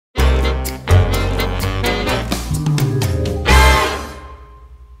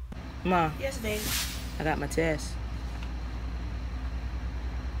Ma, Yes, baby. I got my test.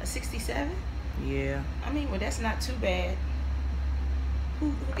 A 67? Yeah. I mean, well, that's not too bad.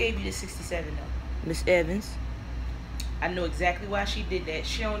 Who gave you the 67 though? Miss Evans. I know exactly why she did that.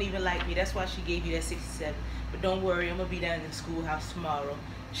 She don't even like me. That's why she gave you that 67. But don't worry, I'm gonna be down in the schoolhouse tomorrow.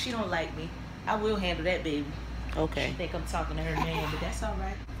 She don't like me. I will handle that, baby. Okay. She think I'm talking to her man, but that's all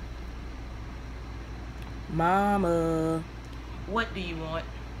right. Mama, What do you want?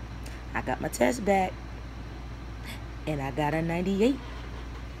 I got my test back. And I got a 98.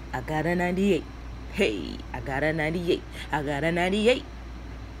 I got a 98. Hey, I got a 98. I got a 98.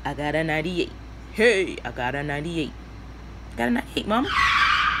 I got a 98. Hey, I got a 98. Got a 98, Mama.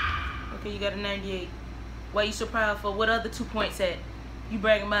 Okay, you got a 98. Why you so proud for? What other 2 points at? You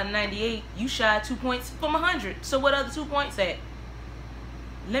bragging about a 98. You shy 2 points from 100. So what other 2 points at?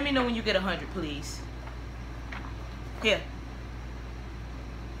 Let me know when you get 100, please. Here.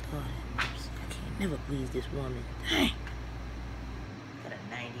 God, I can't never please this woman. Dang.